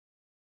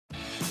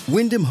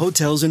Wyndham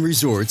Hotels and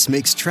Resorts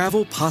makes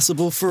travel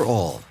possible for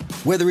all.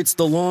 Whether it's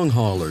the long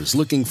haulers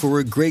looking for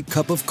a great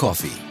cup of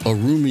coffee, a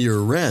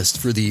roomier rest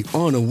for the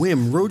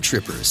on-a-whim road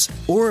trippers,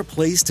 or a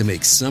place to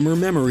make summer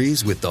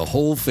memories with the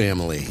whole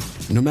family.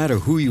 No matter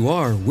who you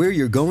are, where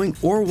you're going,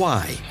 or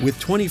why, with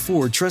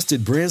 24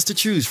 trusted brands to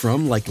choose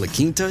from like La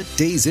Quinta,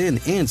 Days Inn,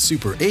 and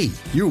Super 8,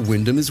 your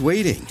Wyndham is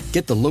waiting.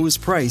 Get the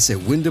lowest price at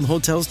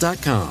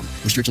WyndhamHotels.com.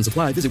 Restrictions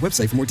apply. Visit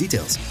website for more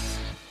details.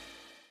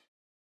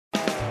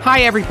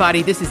 Hi,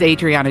 everybody. This is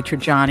Adriana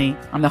Trajani.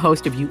 I'm the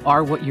host of You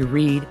Are What You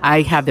Read.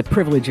 I have the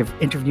privilege of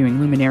interviewing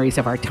luminaries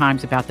of our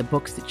times about the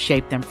books that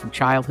shaped them from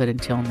childhood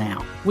until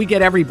now. We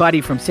get everybody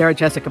from Sarah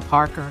Jessica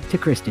Parker to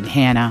Kristen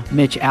Hanna,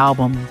 Mitch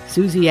Albom,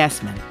 Susie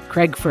Essman,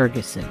 Craig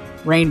Ferguson,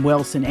 Rainn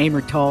Wilson,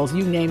 Amor Tolls,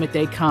 you name it,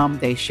 they come,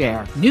 they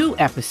share. New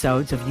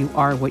episodes of You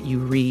Are What You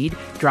Read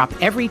drop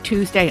every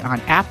Tuesday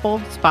on Apple,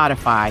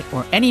 Spotify,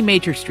 or any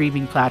major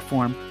streaming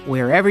platform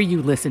wherever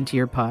you listen to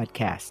your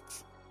podcasts.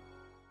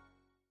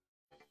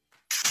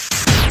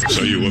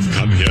 So you have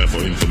come here for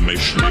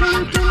information.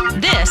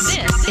 This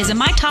is a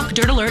My Talk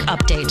Dirt Alert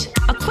update.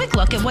 A quick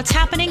look at what's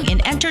happening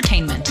in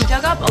entertainment. We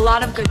dug up a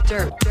lot of good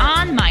dirt.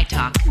 On My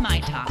Talk. My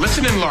Talk.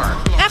 Listen and learn.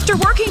 After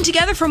working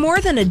together for more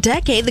than a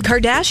decade, the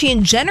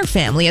Kardashian-Jenner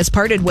family has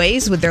parted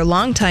ways with their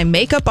longtime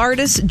makeup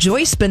artist,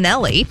 Joyce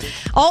Bonelli.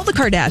 All the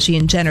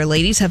Kardashian-Jenner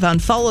ladies have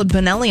unfollowed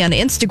Bonelli on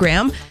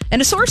Instagram,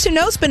 and a source who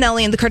knows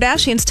Bonelli and the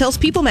Kardashians tells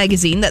People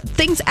magazine that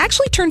things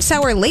actually turned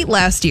sour late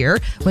last year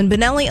when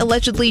Bonelli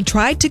allegedly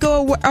tried to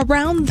go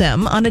around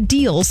them on a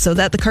deal so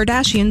that the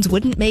Kardashians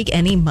wouldn't make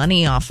any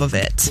money off of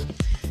it.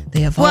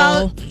 They have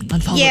all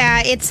unfollowed.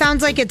 Yeah, it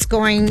sounds like it's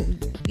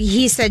going,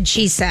 he said,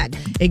 she said.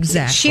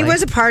 Exactly. She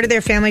was a part of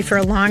their family for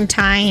a long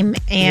time,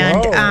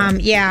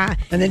 and yeah.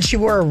 And then she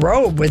wore a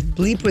robe with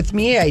Bleep With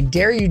Me, I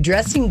Dare You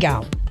dressing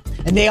gown.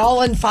 And they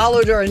all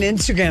unfollowed her on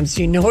Instagram,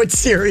 so you know it's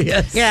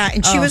serious. Yeah,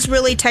 and she was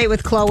really tight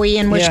with Chloe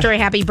and wished her a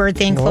happy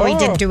birthday, and Chloe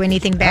didn't do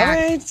anything back.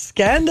 All right,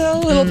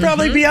 scandal. It'll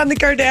probably be on the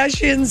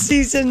Kardashian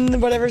season,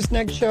 whatever's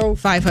next show.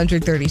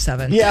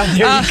 537. Yeah,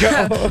 there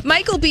you go.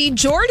 Michael B.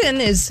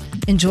 Jordan is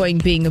enjoying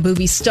being a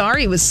movie star.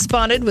 He was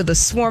spotted with a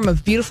swarm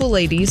of beautiful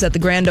ladies at the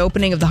grand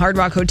opening of the Hard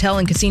Rock Hotel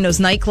and Casinos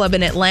nightclub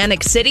in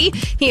Atlantic City.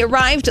 He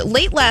arrived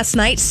late last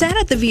night, sat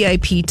at the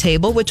VIP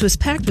table, which was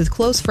packed with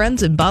close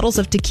friends and bottles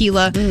of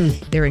tequila.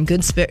 They're in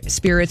good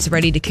spirits,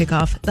 ready to kick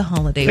off the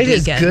holiday weekend.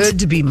 It is good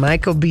to be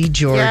Michael B.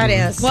 Jordan. Yeah,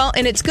 it is. Well,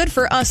 and it's good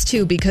for us,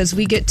 too, because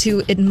we get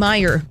to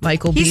admire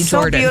Michael B. Jordan. He's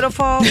so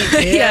beautiful.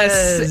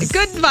 Yes.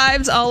 Good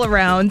vibes all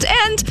around.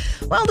 And,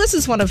 well, this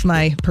is one of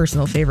my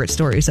personal favorite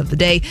stories of the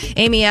day.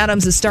 Amy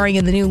Adams is starring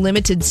in the new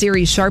limited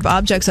series Sharp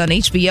Objects on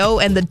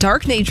HBO, and the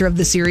dark nature of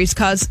the series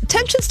caused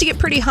tensions to get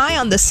pretty high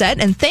on the set,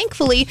 and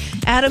thankfully,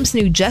 Adams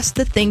knew just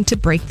the thing to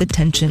break the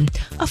tension: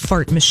 a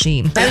fart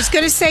machine. I was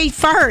going to say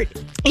fart.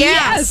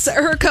 Yes.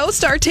 Her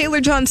co-star Taylor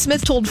John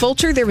Smith told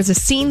Vulture there was a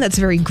scene that's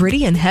very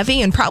gritty and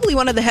heavy and probably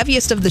one of the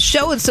heaviest of the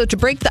show. And so to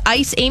break the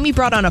ice, Amy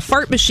brought on a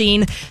fart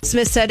machine.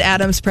 Smith said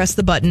Adams pressed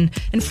the button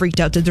and freaked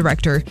out the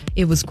director.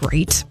 It was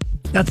great.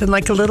 Nothing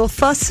like a little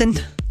fussing.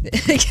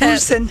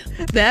 Fussing.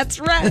 That's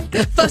right.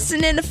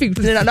 Fussing and a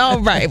foosing. All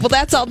right. Well,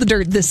 that's all the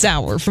dirt this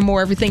hour. For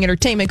more everything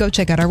entertainment, go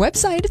check out our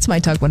website. It's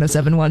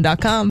mytalk1071.com.